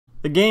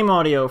The game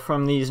audio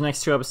from these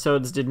next two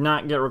episodes did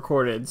not get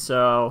recorded,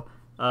 so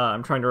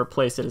I'm trying to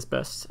replace it as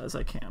best as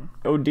I can.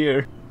 Oh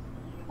dear.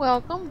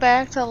 Welcome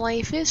back to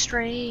Life is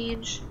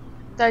Strange.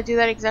 Did I do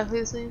that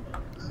exactly the same?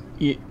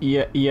 Yeah.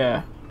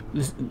 Yeah,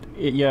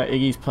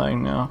 Iggy's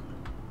playing now.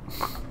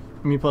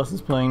 meplus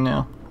is playing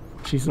now.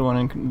 She's the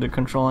one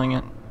controlling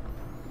it.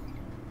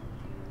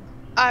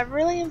 I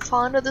really am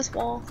fond of this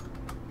wall.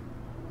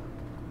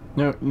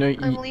 No,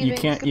 you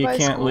can't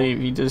school.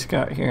 leave. You just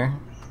got here.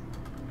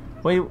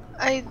 Wait.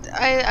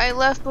 I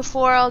left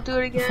before. I'll do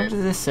it again. What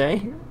does this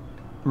say?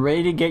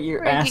 Ready to get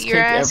your ass kicked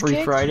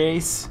every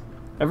Fridays?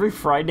 Every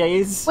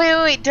Fridays?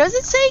 Wait. Does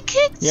it say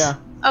kicked? Yeah.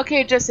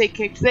 Okay, just say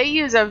kicked. They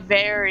use a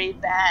very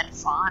bad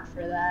font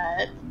for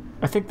that.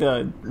 I think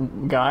the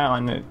guy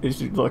on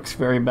it looks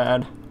very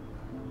bad.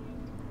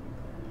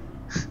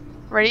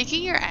 Ready to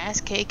get your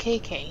ass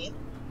KKK.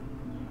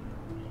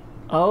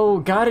 Oh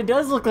god, it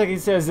does look like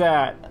it says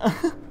that.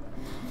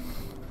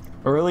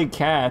 Early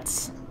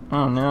cats.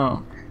 Oh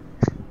no.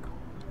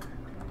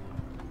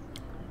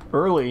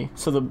 Early.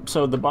 So the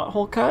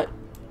butthole cut?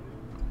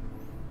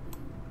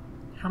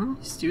 How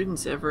many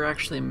students ever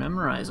actually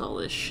memorize all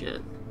this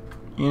shit?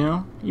 You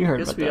know? You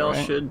heard about that, right? I guess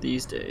we all should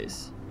these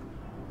days.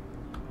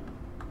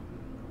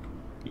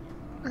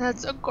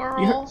 That's a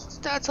girl.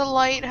 That's a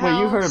lighthouse. Wait,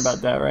 you heard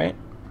about that, right?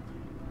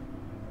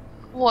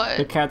 What?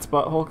 The cat's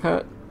butthole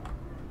cut?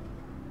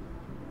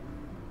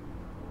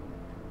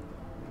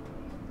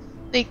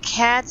 The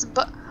cat's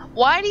butt.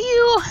 Why do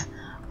you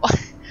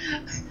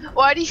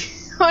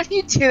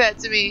do that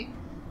to me?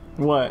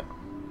 What?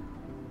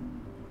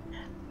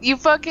 You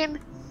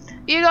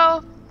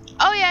go,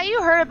 oh yeah,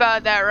 you heard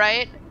about that,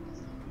 right?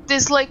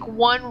 This like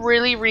one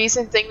really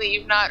recent thing that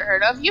you've not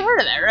heard of. You heard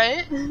of that,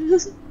 right?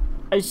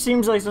 It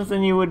seems like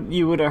something you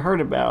would have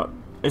heard about.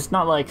 It's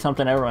not like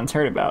something everyone's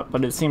heard about,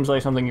 but it seems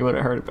like something you would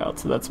have heard about,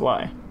 so that's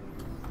why.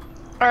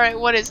 Alright,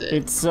 what is it?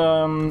 It's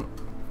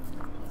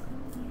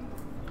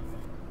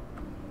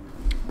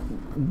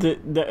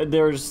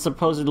there's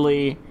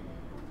supposedly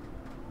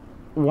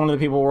one of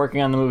the people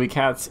working on the movie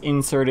Cats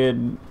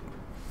inserted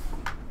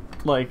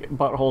like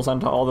buttholes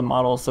onto all the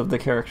models of the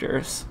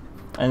characters,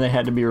 and they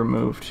had to be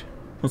removed.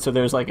 And so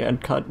there's like a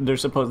cut.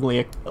 There's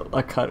supposedly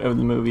a cut of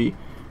the movie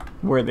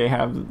where they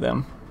have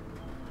them.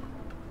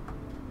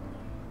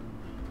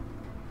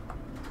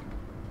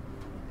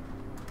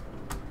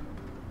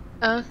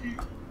 Okay.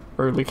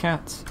 Early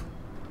Cats.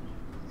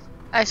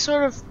 I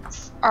sort of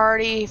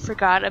already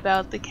forgot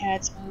about the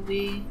Cats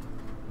movie.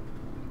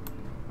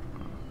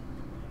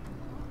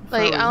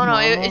 Like, I don't know,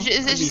 it's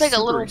just like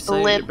a little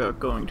blip. About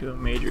going to a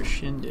major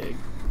shindig.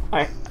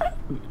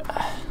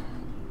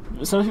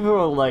 Some people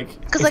are like,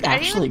 because like I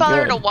didn't even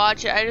bother to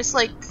watch it. I just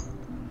like,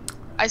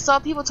 I saw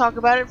people talk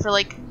about it for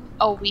like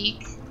a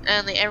week,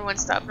 and like everyone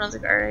stopped, and I was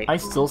like, all right. I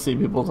still see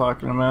people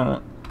talking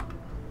about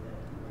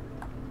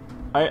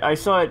it. I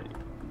saw it.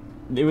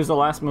 It was the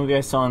last movie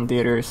I saw in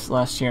theaters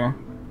last year.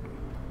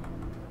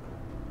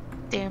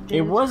 Damn, dude.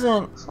 It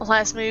wasn't the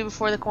last movie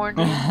before the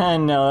quarantine.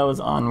 No, that was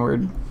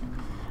Onward.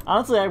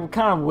 Honestly, I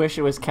kind of wish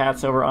it was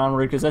Cats over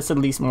Onward because that's at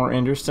least more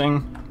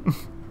interesting.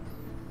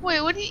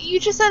 Wait, what? You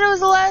just said it was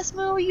the last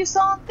movie you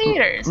saw in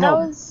theaters. No,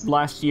 that was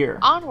last year.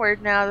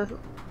 Onward now.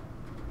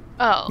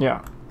 Oh.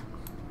 Yeah.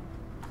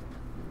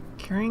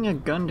 Carrying a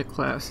gun to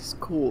class is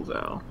cool,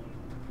 though.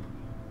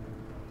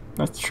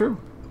 That's true.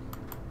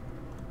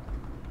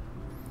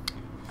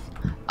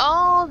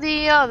 All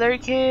the other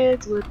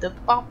kids with the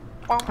bump.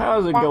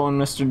 How's it going,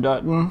 Mr.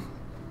 Dutton?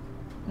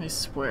 I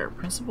swear,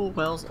 Principal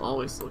Wells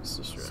always looks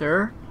distressed.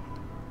 Sir?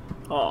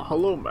 Ah,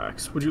 hello,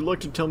 Max. Would you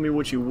like to tell me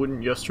what you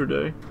wouldn't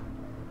yesterday?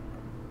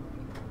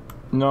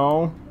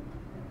 No.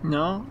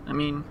 No? I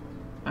mean,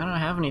 I don't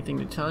have anything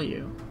to tell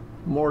you.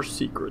 More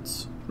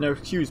secrets. Now,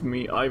 excuse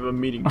me, I have a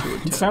meeting to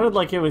attend. It sounded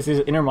like it was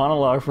his inner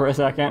monologue for a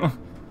second.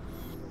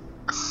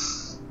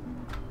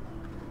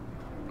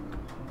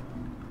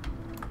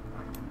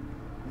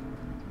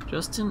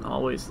 Justin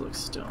always looks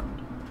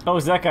stoned. Oh,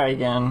 it's that guy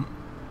again.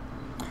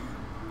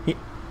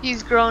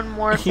 He's grown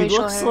more facial hair. He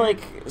looks like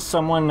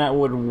someone that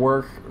would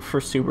work for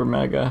Super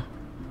Mega.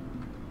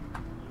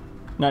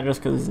 Not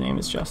just because his name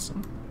is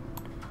Justin.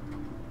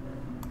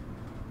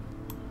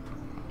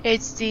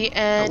 It's the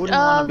end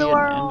of the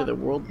world. An end of the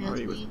world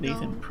party with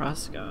Nathan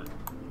Prescott.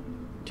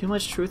 Too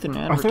much truth in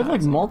advertising. Are there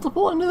like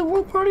multiple end of the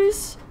world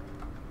parties?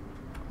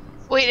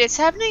 Wait, it's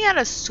happening at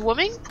a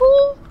swimming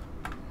pool?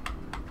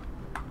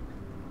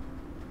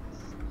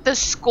 The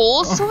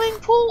school swimming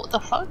pool? What the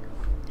fuck?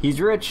 He's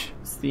rich.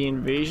 It's the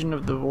invasion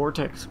of the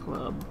Vortex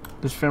Club.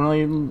 His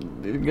family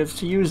gets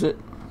to use it.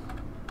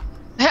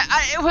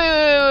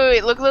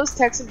 Wait. Look at those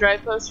text and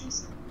drive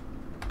posters.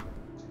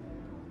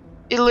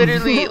 It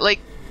literally, like,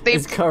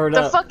 it's covered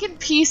up. The fucking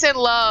peace and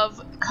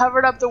love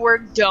covered up the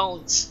word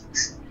don't.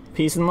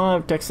 Peace and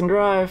love, text and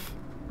drive.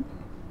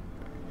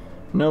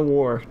 No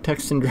war,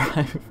 text and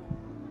drive.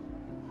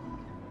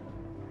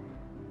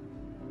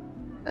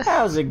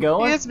 How's it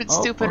going? That's a bit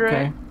stupid,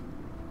 right?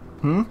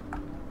 Hmm?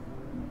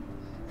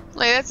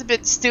 Like, that's a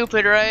bit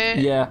stupid, right?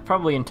 Yeah,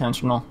 probably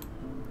intentional.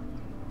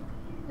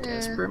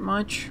 Desperate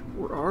much?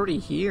 We're already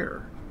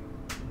here.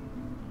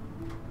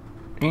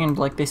 And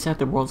like they said,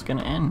 the world's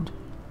gonna end.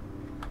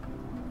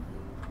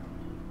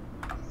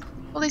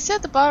 Well, they said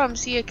at the bottom,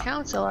 see a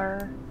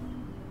counselor.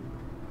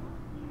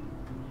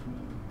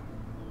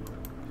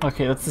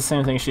 Okay, that's the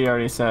same thing she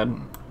already said.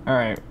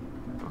 Alright,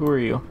 who are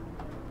you?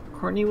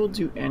 Courtney will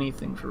do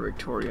anything for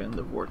Victoria and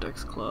the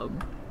Vortex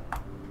Club.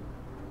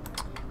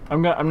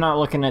 I'm not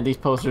looking at these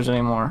posters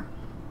anymore.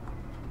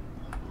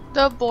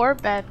 The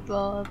Borbet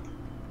Club.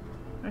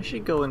 I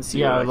should go and see.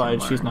 Yeah, I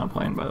lied. She's not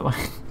playing, by the way.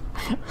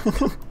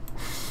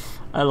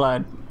 I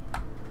lied.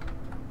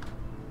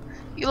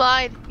 You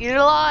lied. You did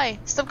lie.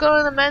 Stop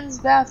going to the men's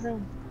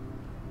bathroom.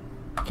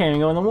 Can't even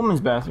go in the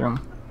women's bathroom.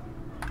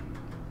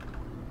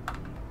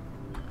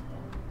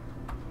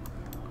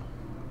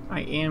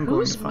 I am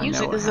going to find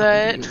out what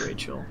happened to you,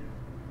 Rachel.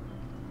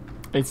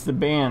 It's the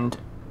band.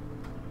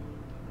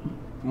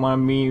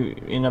 Want me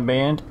in a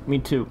band? Me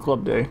too.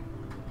 Club day.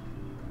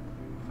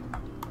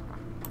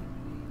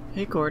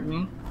 Hey,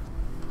 Courtney.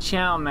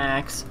 Ciao,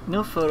 Max.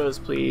 No photos,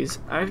 please.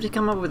 I have to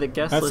come up with a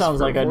guest list for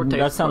Vortex.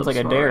 That sounds like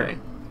a dare.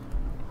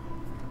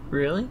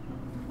 Really?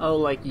 Oh,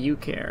 like you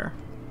care.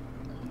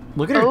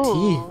 Look at her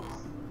teeth.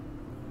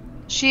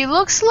 She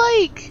looks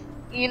like,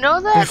 you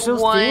know that They're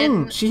so one.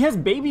 Thin. She has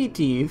baby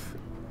teeth.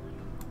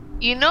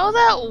 You know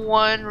that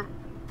one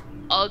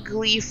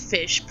ugly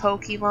fish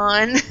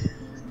Pokemon?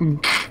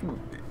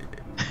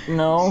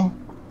 No.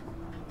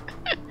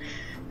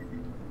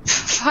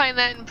 Find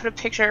that and put a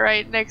picture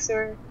right next to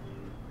her.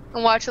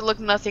 And watch it look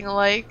nothing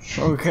alike.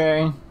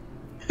 Okay.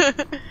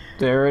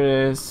 There it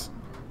is.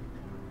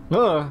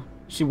 Ugh.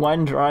 She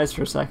widened her eyes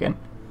for a second.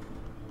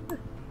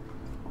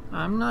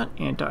 I'm not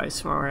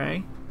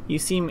anti-soiree. You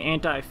seem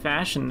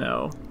anti-fashion,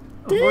 though.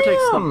 A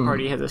Vortex Club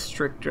party has a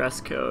strict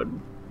dress code.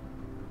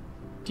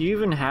 Do you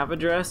even have a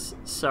dress?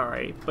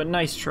 Sorry, but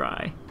nice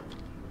try.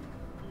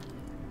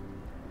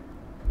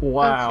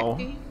 Wow.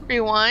 Okay.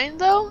 Rewind,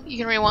 though? You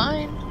can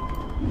rewind.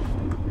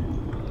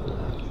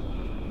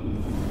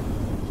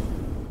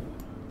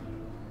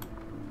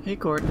 Hey,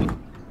 Courtney.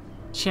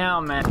 Ciao,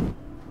 Matt.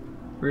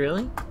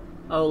 Really?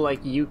 Oh,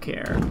 like you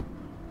care.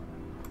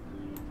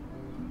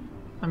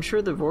 I'm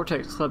sure the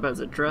Vortex Club has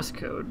a dress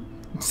code.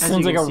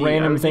 Sounds like a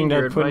random thing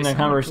to put in a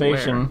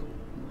conversation.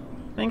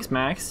 Thanks,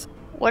 Max.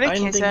 What a I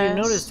didn't think you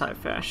noticed high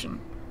fashion.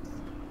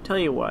 Tell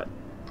you what,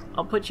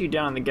 I'll put you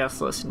down on the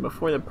guest list, and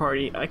before the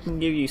party, I can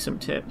give you some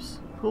tips.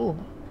 Cool.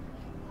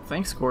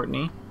 Thanks,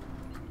 Courtney.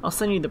 I'll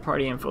send you the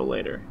party info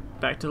later.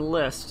 Back to the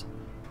list.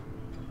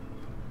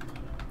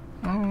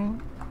 Alright.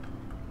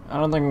 I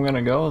don't think I'm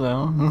gonna go,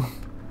 though.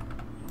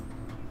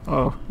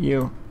 Oh,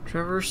 you.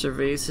 Trevor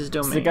surveys his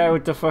domain. It's the guy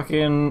with the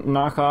fucking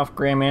knockoff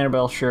Graham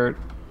Annabelle shirt.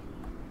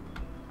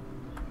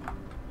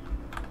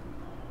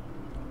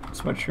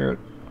 Sweatshirt.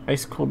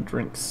 Ice cold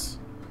drinks.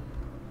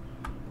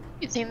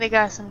 You think they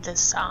got some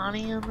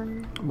Dasani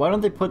on there? Why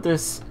don't they put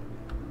this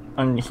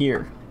on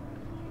here?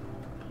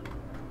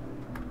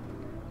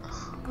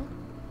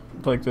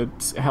 Like the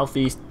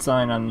healthy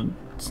sign on the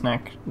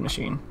snack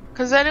machine.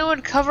 Because then it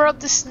would cover up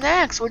the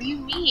snacks. What do you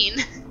mean?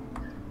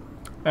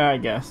 I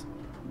guess.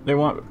 They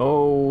want.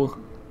 Oh.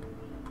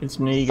 It's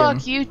Negan.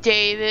 Fuck you,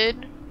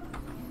 David.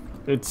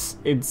 It's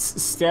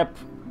step.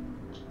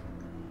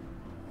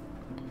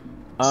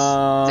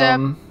 Step.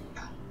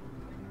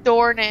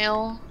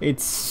 Doornail.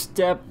 It's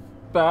step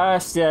by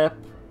step.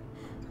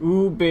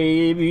 Ooh,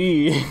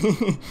 baby.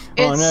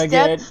 Wanna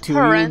get to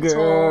you,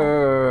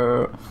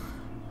 girl.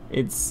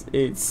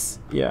 It's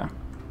yeah.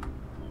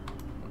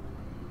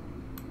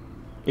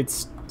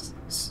 It's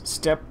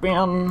step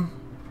in.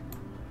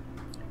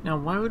 Now,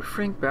 why would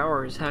Frank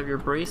Bowers have your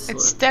bracelet?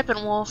 It's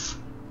Steppenwolf.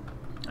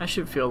 I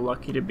should feel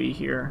lucky to be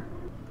here.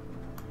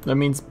 That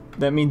means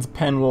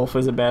Penwolf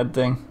is a bad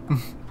thing.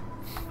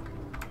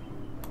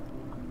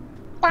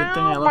 Good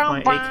thing I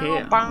left my AK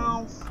at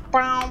home.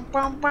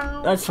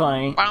 That's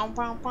funny.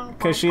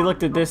 Because she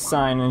looked at this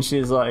sign and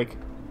she's like,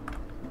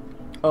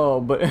 oh,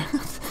 but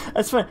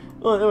that's fine.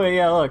 Look, wait,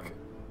 yeah, look.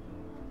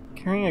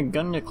 Carrying a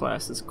gun to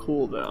class is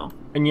cool, though.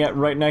 And yet,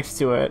 right next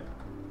to it.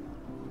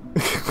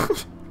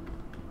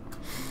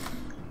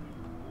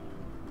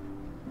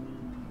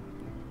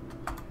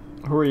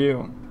 Who are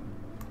you?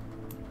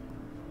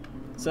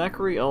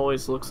 Zachary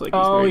always looks like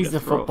he's ready to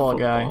throw a football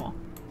guy.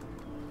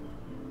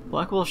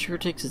 Blackwell sure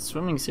takes its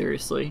swimming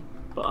seriously,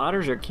 but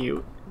otters are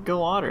cute.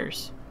 Go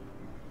Otters.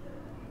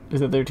 Is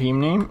that their team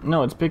name?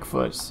 No, it's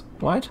Bigfoot's.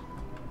 What?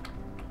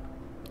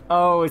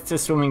 Oh, it's the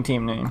swimming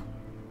team name.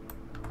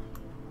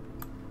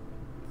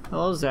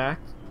 Hello, Zach.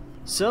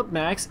 Sup,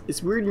 Max?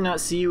 It's weird to not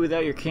see you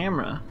without your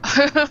camera.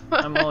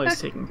 I'm always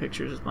taking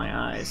pictures with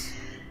my eyes.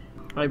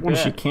 I bet. What is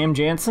she, Cam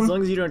Jansen? As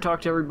long as you don't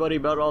talk to everybody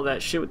about all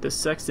that shit with the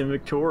sex in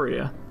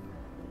Victoria.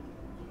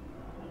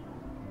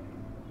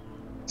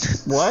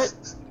 What?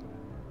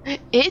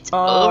 It's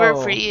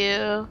over for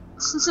you.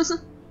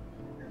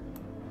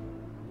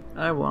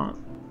 I won't.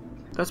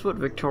 That's what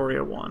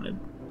Victoria wanted.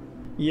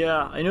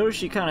 Yeah, I noticed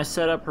she kind of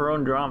set up her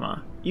own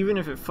drama, even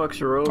if it fucks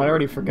her over. I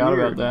already forgot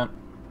about that.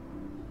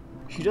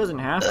 She doesn't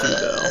have to,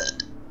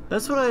 though.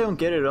 That's what I don't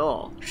get at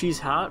all. She's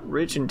hot,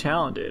 rich, and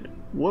talented.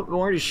 What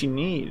more does she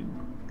need?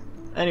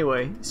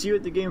 Anyway, see you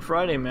at the game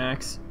Friday,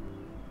 Max.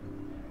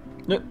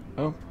 No.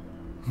 Oh.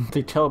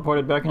 They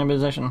teleported back into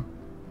position.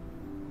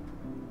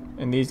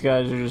 And these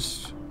guys are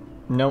just...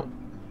 Nope.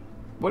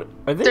 What?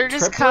 Are they They're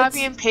triplets? just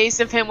copy and paste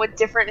of him with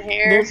different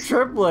hair. They're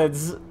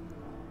triplets.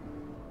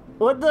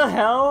 What the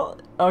hell?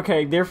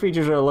 Okay, their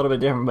features are a little bit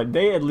different, but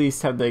they at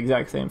least have the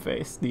exact same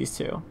face, these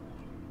two.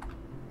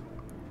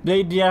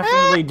 They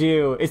definitely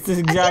do. It's the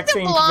exact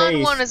same face. The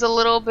blonde one is a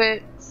little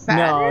bit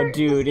fatter. No,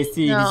 dude, it's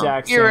the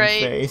exact same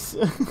face.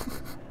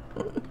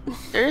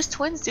 They're just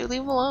twins, dude.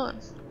 Leave them alone.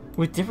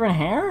 With different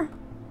hair?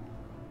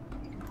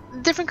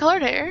 Different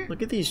colored hair.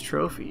 Look at these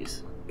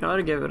trophies.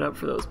 Gotta give it up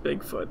for those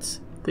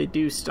Bigfoots. They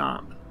do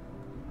stomp.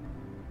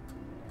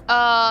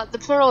 The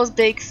plural is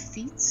big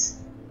feet.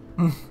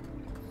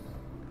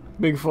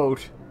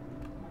 Bigfoot.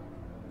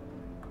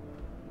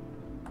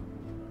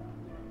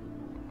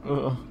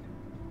 Ugh.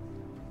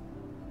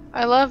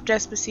 I love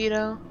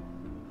Despacito.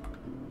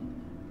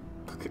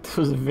 Look at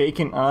those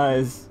vacant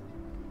eyes.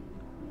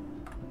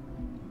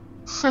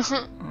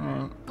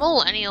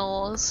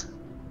 Millennials.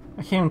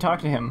 I can't even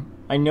talk to him.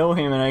 I know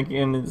him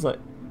and it's like,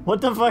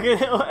 what the fuck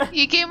is it?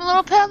 You gave him a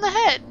little pat on the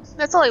head.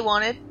 That's all he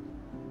wanted.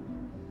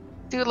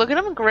 Dude, look at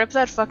him grip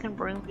that fucking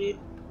broom, dude.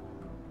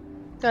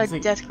 Got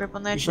a death grip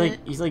on that shit.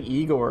 He's like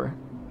Igor.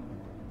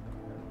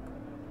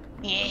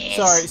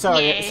 Yes,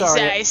 sorry.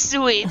 I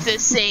sweep the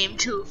same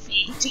 2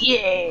 feet,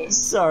 yes.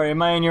 Sorry,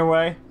 am I in your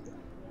way?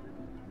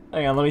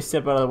 Hang on, let me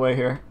step out of the way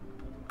here.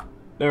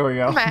 There we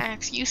go.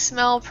 Max, you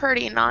smell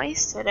pretty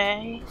nice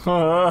today.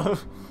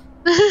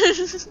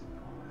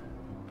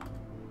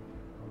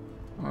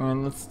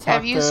 And let's talk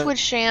Have you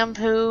switched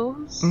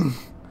shampoos?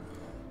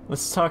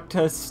 Let's talk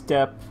to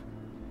Step.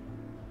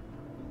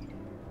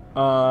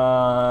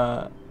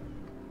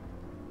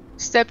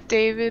 Step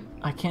David.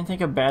 I can't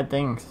think of bad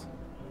things.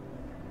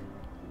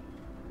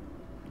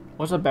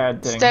 What's a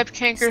bad thing? Step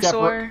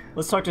Cankersaur.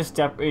 Let's talk to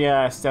Step.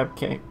 Yeah, Step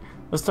Cake.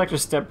 Let's talk to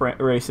Step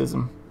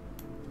Racism.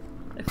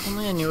 If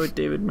only I knew what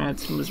David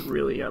Madsen was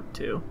really up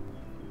to.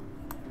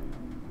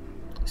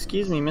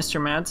 Excuse me,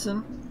 Mr.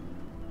 Madsen?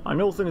 I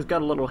know things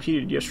got a little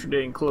heated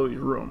yesterday in Chloe's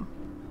room.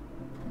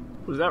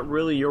 Was that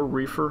really your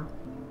reefer?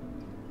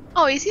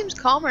 Oh, he seems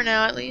calmer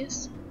now, at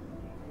least.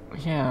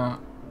 Yeah,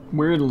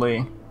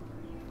 weirdly.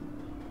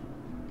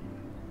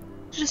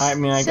 Just I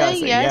mean, I gotta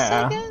say, yes,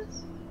 yeah. I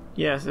guess?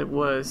 Yes, it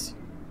was.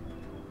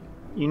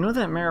 You know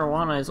that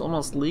marijuana is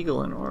almost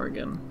legal in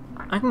Oregon.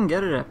 I can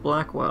get it at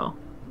Blackwell.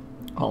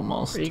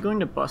 Almost. Are you going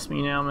to bust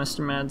me now, Mr.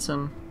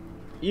 Madsen?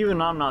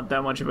 Even I'm not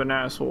that much of an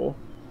asshole.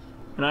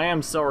 And I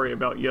am sorry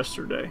about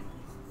yesterday.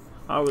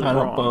 I was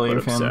wrong, but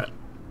upset.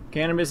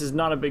 Cannabis is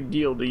not a big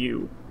deal to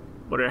you,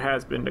 but it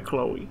has been to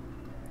Chloe.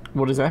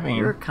 What does that mean?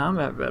 You're a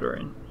combat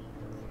veteran.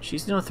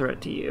 She's no threat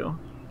to you.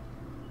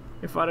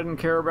 If I didn't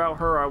care about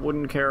her, I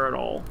wouldn't care at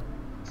all.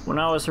 When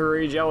I was her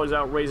age, I was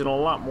out raising a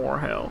lot more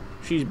hell.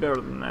 She's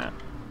better than that.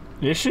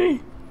 Is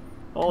she?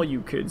 All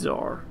you kids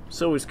are.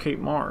 So is Kate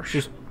Marsh.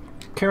 Just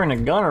carrying a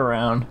gun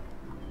around.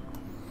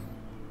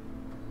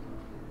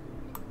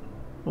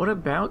 What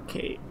about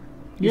Kate?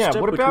 Yeah,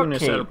 what about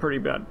Kate? At a pretty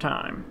bad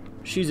time.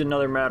 She's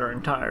another matter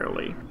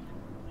entirely.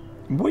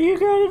 What do you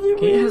gotta do?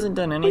 Kate hasn't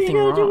done anything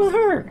wrong. What do you gotta do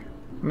with her?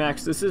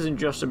 Max, this isn't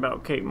just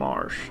about Kate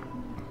Marsh.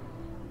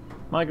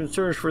 My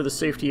concern is for the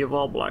safety of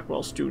all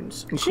Blackwell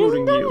students, including you. She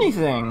hasn't done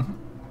anything.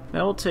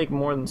 That will take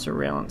more than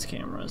surveillance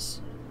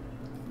cameras.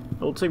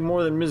 It will take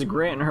more than Ms.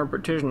 Grant and her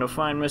petition to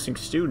find missing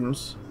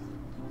students.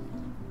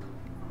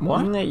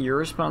 What? Isn't that your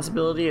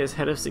responsibility as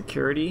head of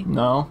security?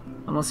 No.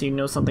 Unless you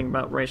know something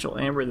about Rachel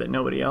Amber that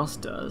nobody else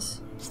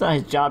does. It's not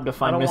his job to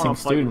find missing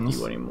students. I don't want to fight with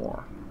you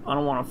anymore. I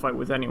don't want to fight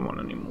with anyone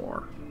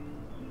anymore.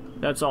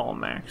 That's all,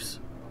 Max.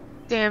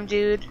 Damn,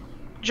 dude.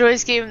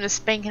 Joyce gave him the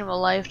spanking of a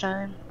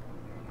lifetime.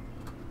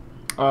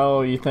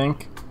 Oh, you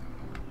think?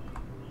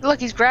 Look,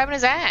 he's grabbing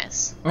his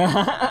ass.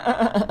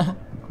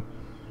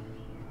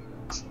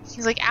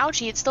 He's like,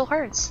 ouchie, it still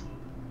hurts.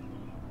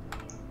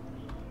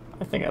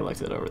 I think I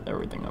looked at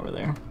everything over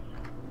there.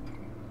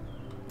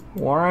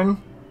 Warren?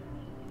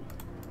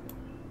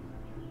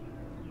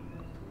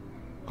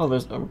 Oh,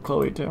 there's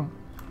Chloe, too.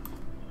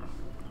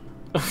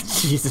 Oh,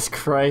 Jesus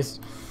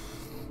Christ.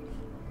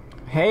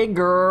 Hey,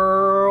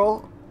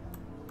 girl.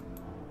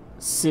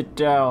 Sit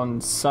down,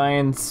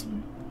 science...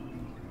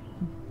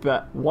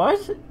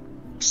 What?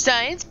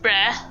 Science,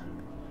 bruh.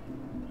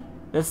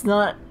 That's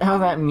not how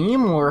that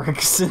meme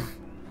works.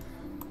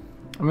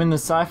 I'm in the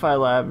sci-fi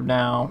lab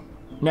now.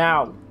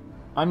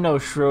 I'm no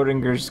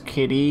Schrodinger's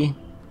kitty.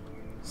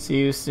 See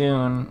you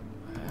soon.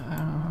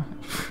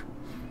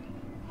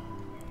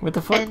 What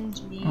the fuck?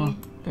 And me. Oh,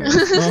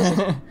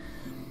 there.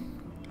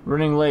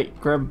 Running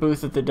late. Grab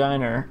booth at the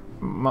diner.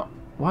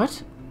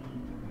 What?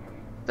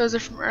 Those are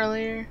from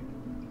earlier.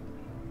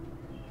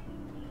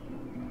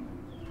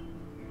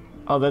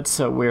 Oh, that's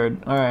so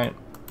weird. All right.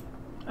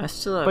 I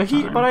still have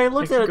time. But I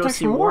looked at a text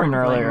from Warren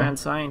earlier. Mad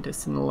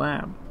scientist in the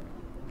lab.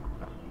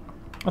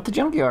 At the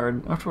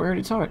junkyard. After we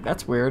already saw it.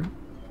 That's weird.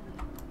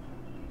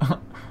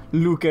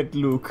 Look at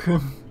Luke.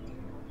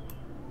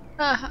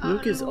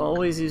 Luke is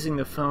always using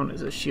the phone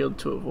as a shield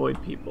to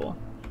avoid people.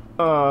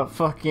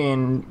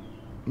 Fucking...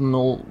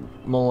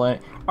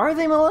 Are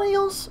they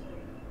millennials?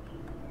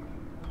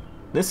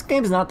 This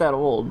game's not that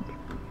old.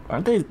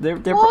 Aren't they? They're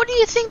what do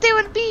you think they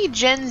would be?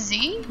 Gen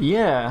Z?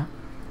 Yeah.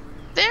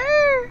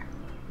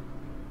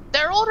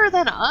 They're older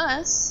than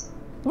us.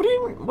 What do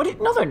you...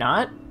 No, they're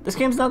not. This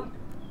game's not...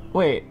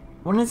 Wait,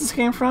 when is this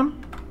game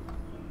from?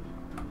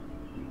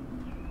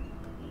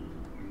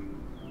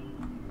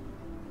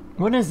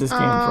 When is this game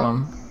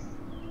from?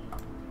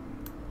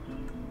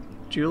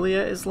 Julia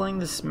is laying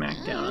the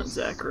smackdown on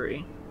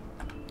Zachary.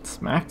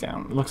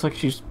 Smackdown? Looks like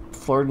she's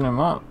flirting him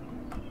up.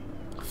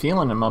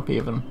 Feeling him up,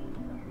 even.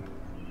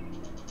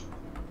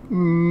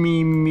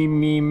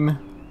 Meme.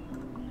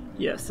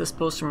 Yes, this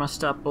poster must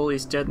stop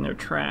bullies dead in their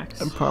tracks.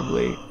 And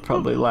probably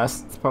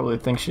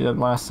think she did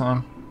last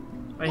time.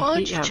 I Why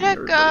hate don't you having check,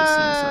 everybody see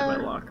inside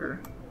my locker.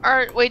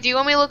 Alright, wait, do you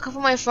want me to look up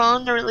on my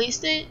phone the release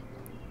date?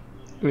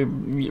 We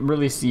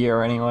released the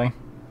year anyway.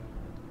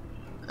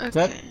 Okay. Is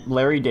that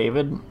Larry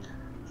David?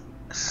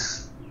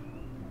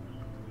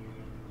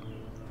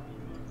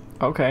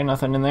 Okay,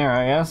 nothing in there,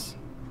 I guess.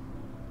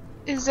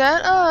 Is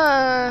that,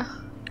 I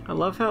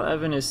love how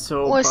Evan is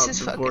so What's above his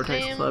the fucking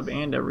Vortex name? Club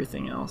and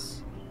everything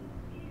else.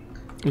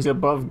 He's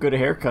above good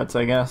haircuts,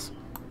 I guess.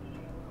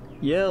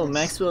 Yo,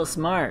 Maxwell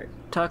Smart.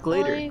 Talk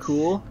later, Life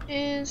cool?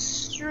 is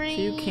strange.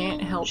 So you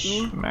can't help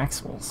me?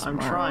 Maxwell I'm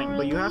Smart. trying,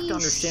 but you have to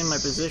understand my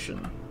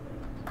position.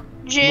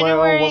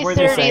 January Well, what were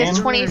they 30th, saying? You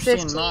don't understand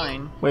 2015.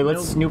 mine. Wait, let's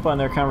Nope. snoop on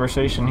their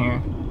conversation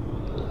here.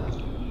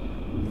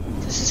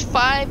 This is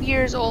 5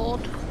 years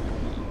old.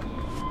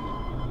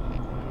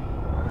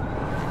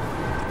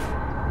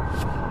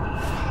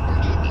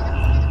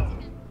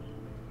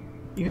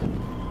 You...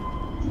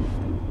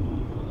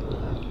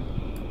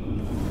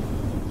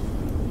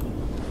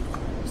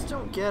 Just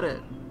don't get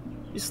it.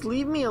 Just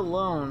leave me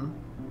alone.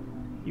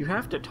 You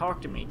have to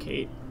talk to me,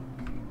 Kate.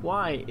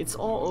 Why? It's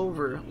all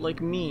over,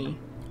 like me.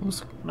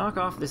 Knock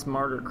off this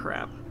martyr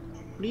crap.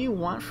 What do you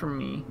want from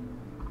me?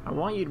 I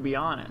want you to be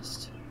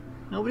honest.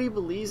 Nobody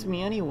believes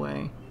me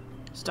anyway.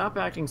 Stop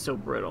acting so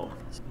brittle.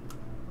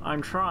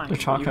 I'm trying. They're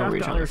talking you have over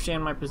each to other.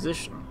 understand my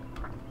position.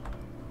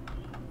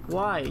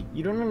 Why?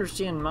 You don't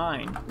understand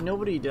mine.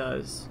 Nobody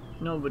does.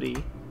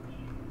 Nobody.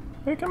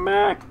 Hey, come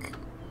back.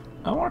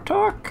 I want to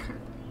talk.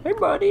 Hey,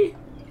 buddy.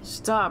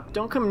 Stop.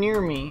 Don't come near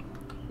me.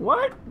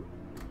 What?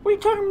 What are you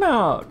talking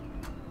about?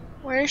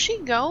 Where is she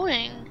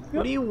going?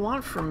 What do you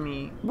want from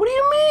me? What do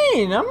you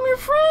mean? I'm your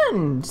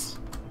friend.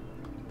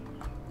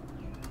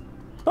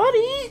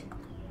 Buddy?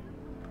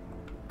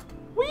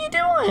 What are you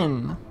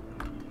doing?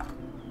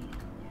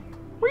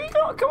 Where you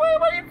going? Come on,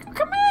 buddy.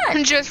 Come back.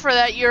 And just for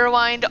that, you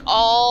rewind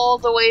all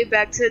the way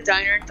back to the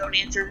diner and don't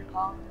answer the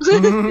call.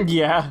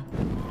 Yeah.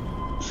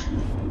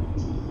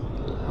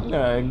 I'm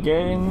gonna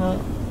get in the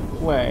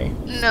way.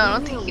 No, I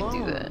don't think you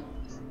can do that.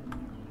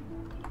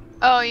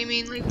 Oh, you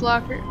mean like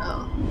blocker?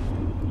 Oh.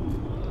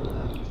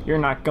 You're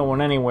not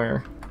going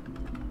anywhere.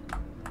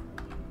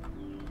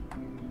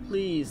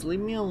 Please,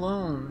 leave me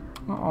alone.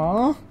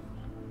 Aw.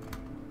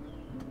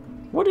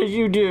 What did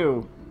you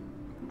do?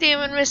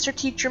 Damn it, Mr.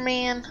 Teacher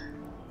Man.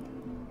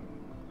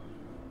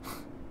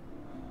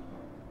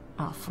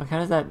 Oh, fuck. How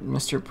does that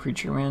Mr.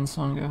 Preacher Man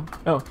song go?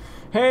 Oh.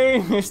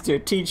 Hey,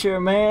 Mr. Teacher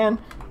Man.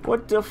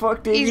 What the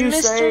fuck did He's you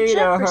Mr. say to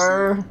Jefferson.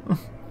 her?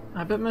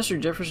 I bet Mr.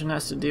 Jefferson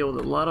has to deal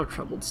with a lot of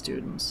troubled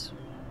students.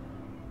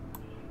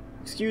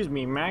 Excuse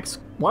me, Max.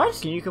 What?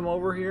 Can you come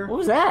over here? What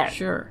was that?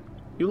 Sure.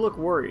 You look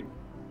worried.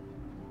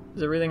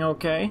 Is everything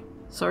okay?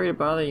 Sorry to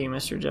bother you,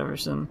 Mr.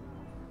 Jefferson.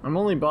 I'm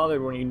only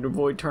bothered when you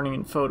avoid turning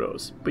in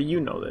photos, but you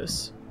know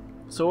this.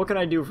 So what can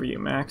I do for you,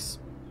 Max?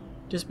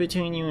 Just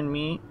between you and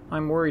me,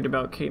 I'm worried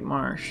about Kate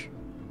Marsh.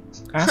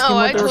 Ask him Oh,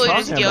 what I they were totally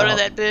just talking yelled at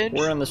about. that bitch.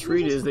 Word on the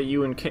street is that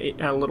you and Kate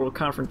had a little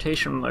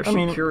confrontation with our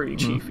security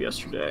chief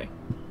yesterday.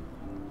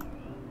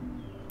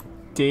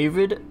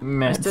 David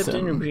I stepped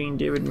in Madsen, between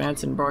David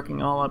Madsen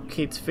barking all up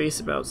Kate's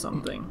face about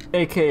something.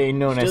 aka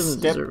known She as doesn't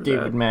Step deserve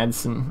David that.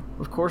 Madsen.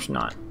 Of course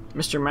not.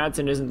 Mr.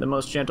 Madsen isn't the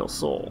most gentle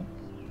soul.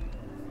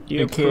 Do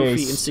you have AKA proof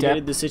he instigated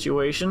Step- the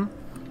situation?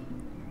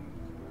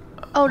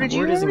 Oh, did you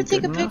Word ever isn't take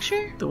a good enough.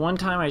 picture? The one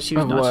time I choose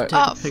Of not what? to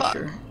take Oh, a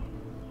picture.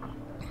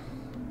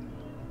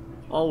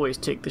 Always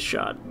take the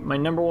shot. My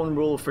 #1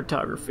 rule of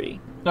photography.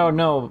 No,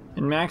 no.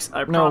 And Max, I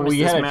No, promise we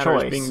this had a matter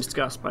is choice. being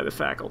discussed by the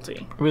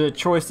faculty. It was a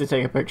choice to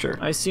take a picture,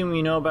 I assume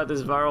you know about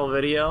this viral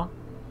video?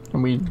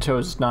 and we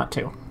chose not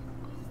to.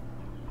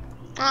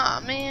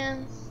 Aw,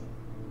 man.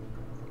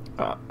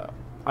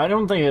 I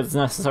don't think it's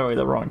necessarily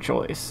the wrong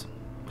choice.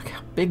 Look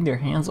how big their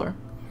hands are.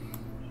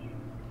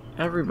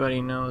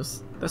 Everybody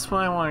knows. That's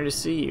why I wanted to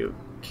see you.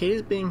 Kate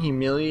is being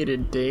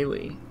humiliated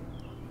daily.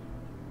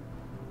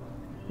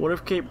 What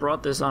if Kate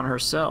brought this on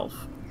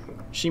herself?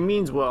 She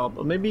means well,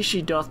 but maybe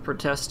she doth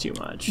protest too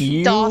much.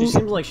 You, Doth. She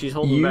seems like she's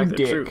holding You back the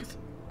dick. truth.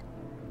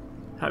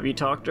 Have you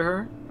talked to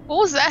her? What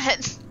was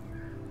that?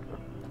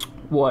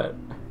 what?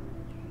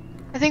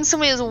 I think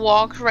somebody just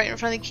walked right in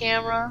front of the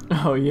camera.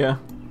 Oh yeah.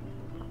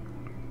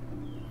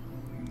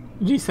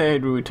 Did you say,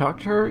 did we talk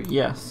to her?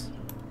 Yes.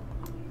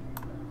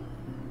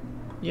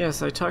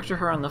 Yes, I talked to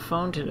her on the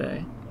phone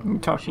today. We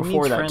talked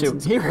before that,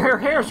 too. Her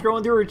hair's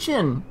growing through her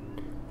chin.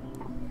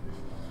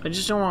 I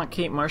just don't want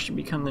Kate Marsh to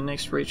become the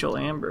next Rachel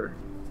Amber.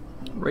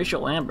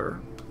 Rachel Amber?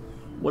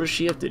 What does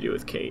she have to do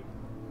with Kate?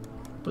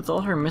 With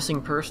all her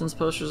missing persons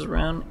posters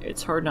around,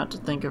 it's hard not to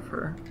think of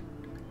her.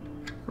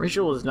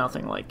 Rachel is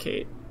nothing like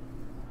Kate.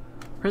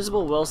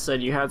 Principal Wells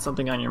said you had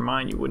something on your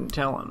mind you wouldn't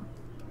tell him.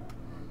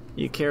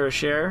 You care to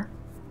share?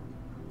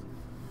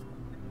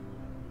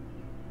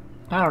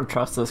 I don't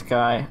trust this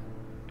guy.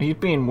 He's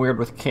being weird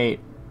with Kate.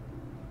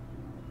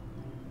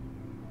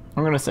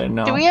 I'm gonna say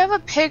no. Do we have a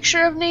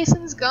picture of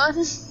Nathan's gun?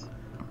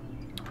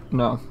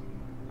 No.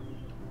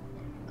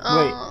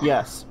 Wait,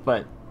 yes,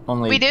 but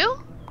only... We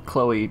do?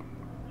 Chloe...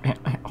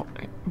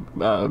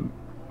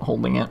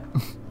 holding it.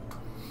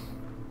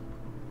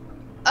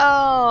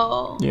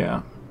 Oh.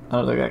 Yeah.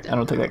 I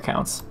don't think that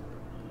counts.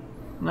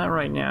 Not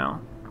right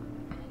now.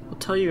 I'll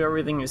tell you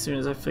everything as soon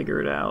as I figure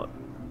it out.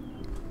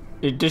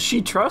 Does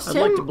she trust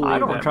him? Like to believe I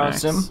don't that,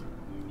 trust Max. him.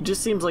 It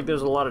just seems like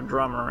there's a lot of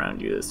drama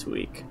around you this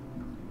week.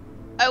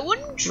 I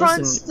wouldn't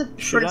trust the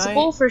should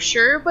principal for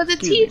sure, but the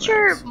Excuse me,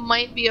 teacher Max.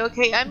 might be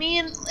okay. I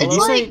mean, it's Did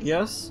you say like...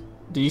 Yes?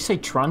 Did you say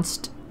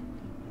Trunst?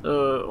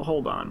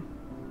 Hold on.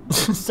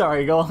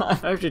 Sorry, go on. I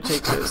have to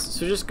take this,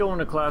 so just go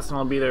into class and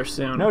I'll be there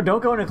soon. No,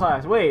 don't go into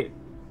class. Wait.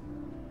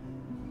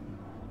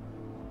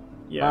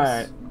 Yes.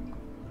 Alright.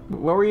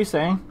 What were you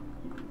saying?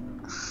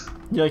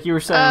 You were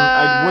saying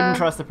I wouldn't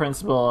trust the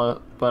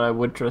principal, but I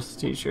would trust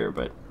the teacher,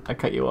 but I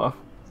cut you off.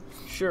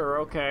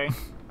 Sure, okay.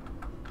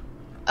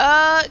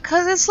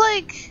 Cause it's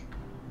like...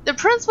 The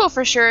principal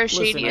for sure is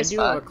shady Listen, I as do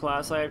have a fuck.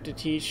 class I have to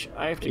teach.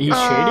 I have to He's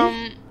go.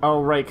 shady?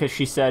 Oh, right, because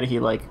she said he,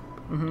 like,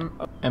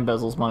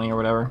 embezzles money or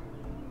whatever.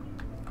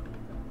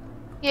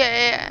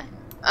 Yeah.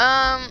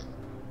 I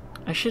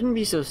shouldn't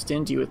be so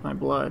stingy with my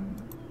blood.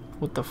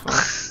 What the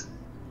fuck?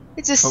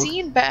 It's a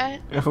scene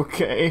bat.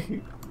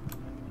 Okay.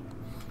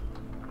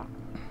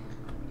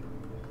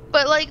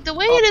 But like the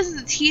way it is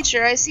as a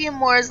teacher, I see him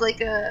more as like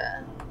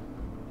a...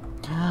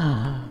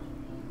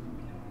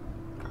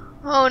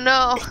 Oh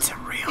no. It's a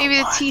real Maybe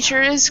the one.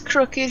 teacher is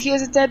crooked. He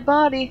has a dead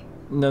body.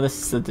 No,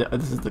 this is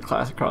the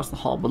class across the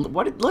hall. But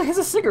look, it has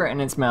a cigarette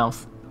in its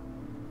mouth.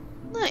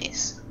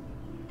 Nice.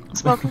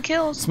 Smoking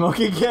kills.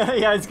 Smoking, yeah,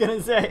 I was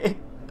gonna say.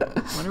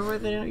 Wonder why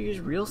they don't use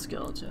real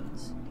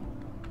skeletons.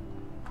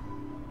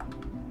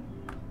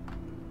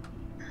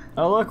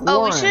 Oh look, Warren.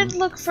 Oh, we should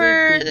look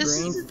for big this.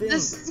 brain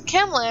This is the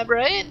chem lab,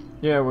 right?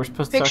 Yeah, we're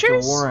supposed to talk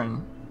Pictures? to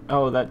Warren.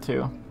 Oh, that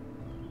too.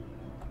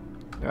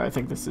 Yeah, I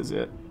think this is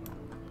it.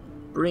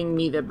 Bring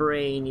me the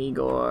brain,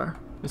 Igor.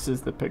 This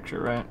is the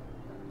picture, right?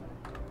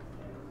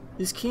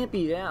 This can't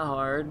be that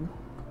hard.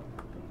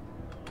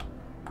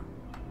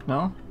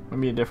 No?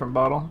 Maybe a different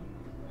bottle?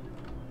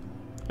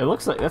 It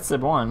looks like that's the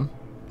one.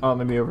 Oh,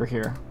 maybe over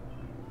here.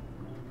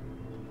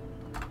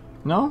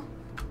 No?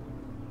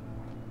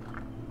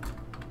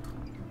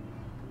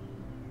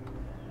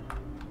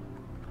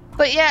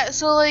 But yeah,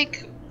 so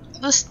like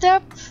the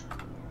step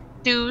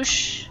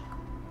douche.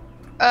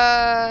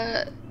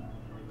 It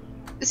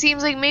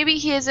seems like maybe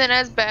he isn't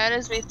as bad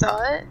as we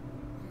thought.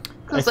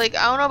 Cause like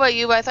I don't know about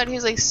you, but I thought he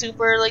was like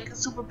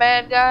super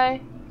bad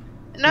guy.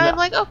 And now I'm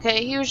like,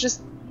 okay, he was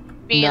just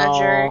being a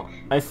jerk.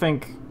 I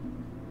think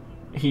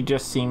he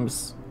just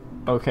seems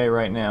okay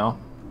right now.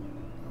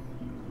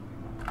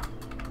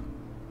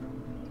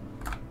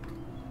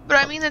 But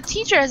I mean, the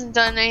teacher hasn't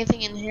done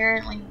anything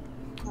inherently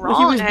Well,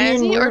 wrong,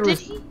 has he? Or did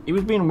he? He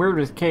was being weird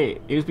with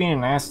Kate. He was being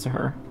an ass to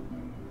her.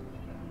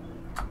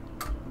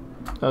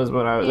 That was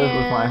what that was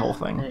my whole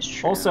thing. that is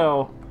true.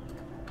 Also,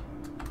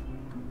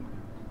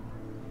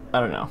 I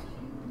don't know.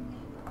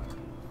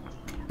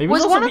 He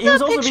was Was one also, of he was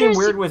the also being pictures-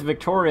 weird with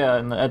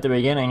Victoria at the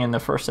beginning in the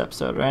first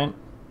episode, right?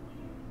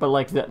 But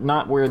like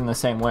not weird in the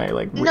same way.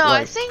 Like No,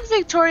 I think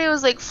Victoria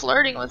was like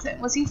flirting with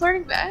him. Was he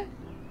flirting back?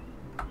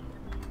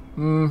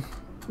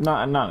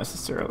 not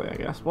necessarily, I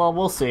guess. Well,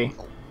 we'll see.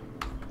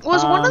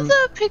 Was one of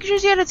the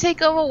pictures you had to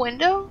take of a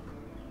window?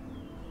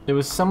 There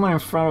was someone in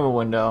front of a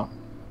window.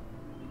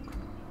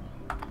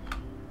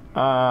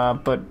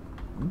 But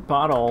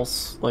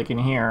bottles, like in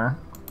here.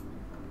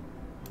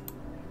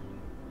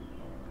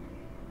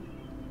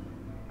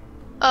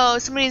 Oh,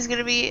 somebody's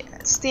gonna be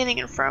standing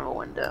in front of a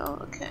window.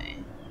 Okay.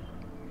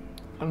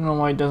 I don't know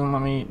why it doesn't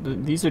let me.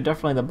 These are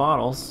definitely the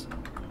bottles.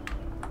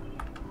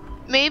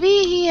 Maybe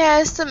he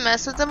has to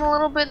mess with them a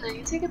little bit and then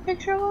you take a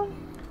picture of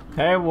them?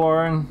 Hey,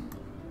 Warren.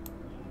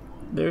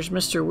 There's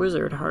Mr.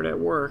 Wizard hard at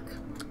work.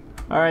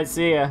 Alright,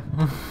 see ya.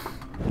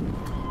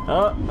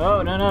 Oh,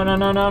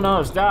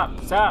 no,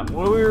 stop.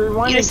 What are we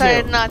rewinding You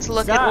decided to? not to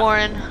look Stop. at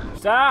Warren.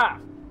 Stop!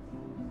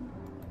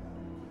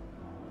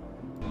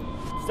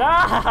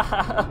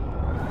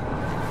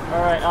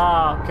 Alright,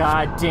 oh,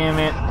 god damn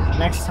it.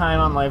 Next time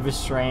on Life is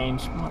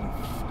Strange.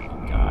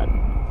 Motherfucking god.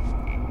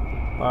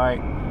 Bye.